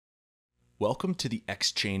Welcome to the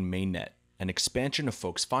xChain mainnet, an expansion of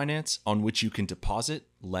Folks Finance on which you can deposit,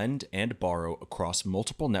 lend, and borrow across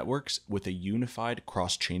multiple networks with a unified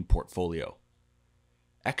cross-chain portfolio.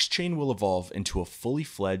 xChain will evolve into a fully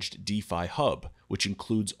fledged DeFi hub, which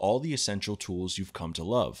includes all the essential tools you've come to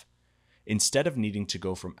love. Instead of needing to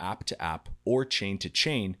go from app to app or chain to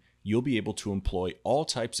chain, you'll be able to employ all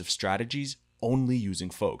types of strategies only using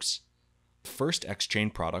Folks. The first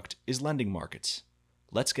xChain product is lending markets.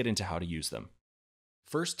 Let's get into how to use them.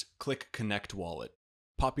 First, click Connect Wallet.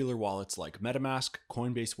 Popular wallets like MetaMask,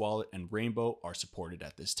 Coinbase Wallet, and Rainbow are supported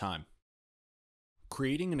at this time.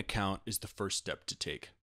 Creating an account is the first step to take.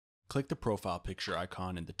 Click the profile picture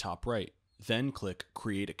icon in the top right, then click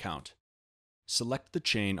Create Account. Select the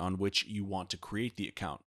chain on which you want to create the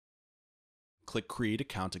account. Click Create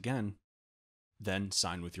Account again, then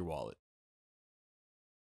sign with your wallet.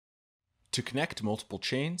 To connect multiple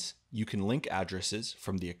chains, you can link addresses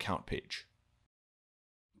from the account page.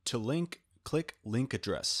 To link, click Link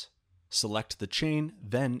Address. Select the chain,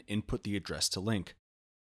 then input the address to link.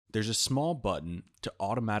 There's a small button to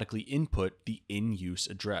automatically input the in-use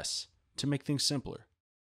address to make things simpler.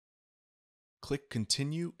 Click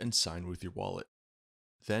Continue and sign with your wallet.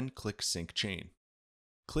 Then click Sync Chain.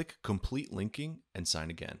 Click Complete Linking and sign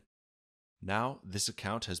again. Now this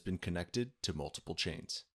account has been connected to multiple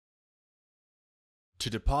chains. To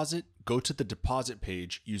deposit, go to the deposit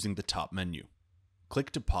page using the top menu.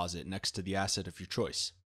 Click Deposit next to the asset of your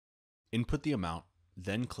choice. Input the amount,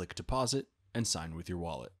 then click Deposit and sign with your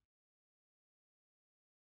wallet.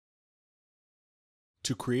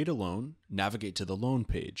 To create a loan, navigate to the loan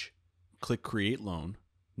page. Click Create Loan,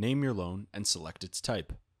 name your loan and select its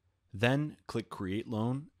type. Then click Create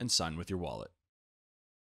Loan and sign with your wallet.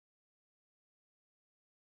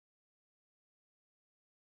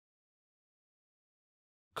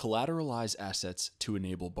 Collateralize assets to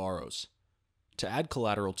enable borrows. To add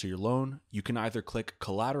collateral to your loan, you can either click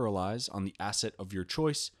Collateralize on the asset of your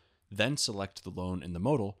choice, then select the loan in the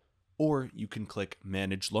modal, or you can click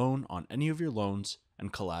Manage Loan on any of your loans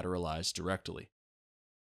and collateralize directly.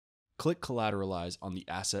 Click Collateralize on the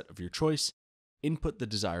asset of your choice, input the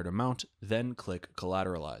desired amount, then click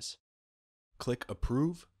Collateralize. Click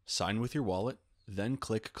Approve, sign with your wallet, then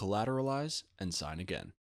click Collateralize and sign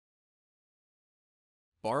again.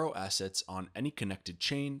 Borrow assets on any connected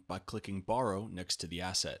chain by clicking Borrow next to the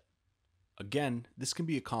asset. Again, this can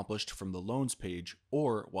be accomplished from the Loans page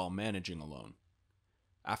or while managing a loan.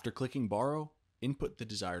 After clicking Borrow, input the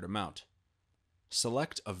desired amount.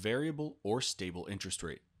 Select a variable or stable interest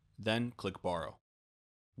rate, then click Borrow.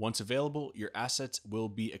 Once available, your assets will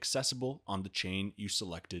be accessible on the chain you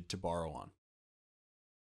selected to borrow on.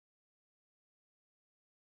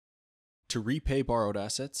 To repay borrowed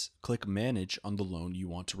assets, click Manage on the loan you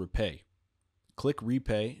want to repay. Click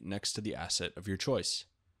Repay next to the asset of your choice.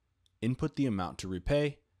 Input the amount to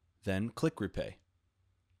repay, then click Repay.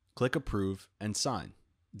 Click Approve and Sign,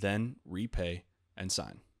 then Repay and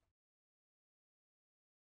Sign.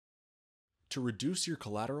 To reduce your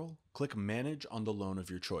collateral, click Manage on the loan of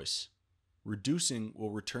your choice. Reducing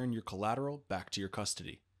will return your collateral back to your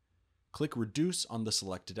custody. Click Reduce on the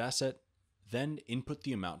selected asset, then input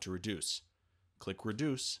the amount to reduce. Click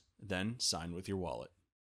Reduce, then sign with your wallet.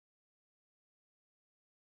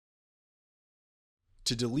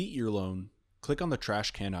 To delete your loan, click on the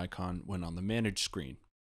trash can icon when on the Manage screen.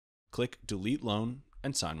 Click Delete Loan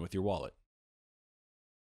and sign with your wallet.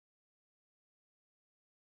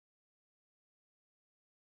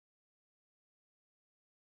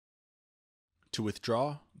 To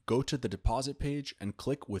withdraw, go to the deposit page and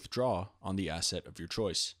click Withdraw on the asset of your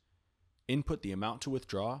choice. Input the amount to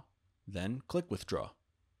withdraw, then click Withdraw.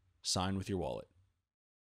 Sign with your wallet.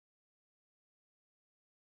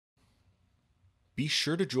 Be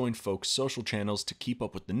sure to join Folks' social channels to keep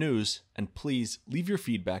up with the news, and please leave your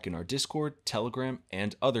feedback in our Discord, Telegram,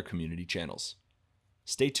 and other community channels.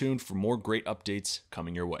 Stay tuned for more great updates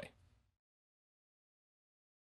coming your way.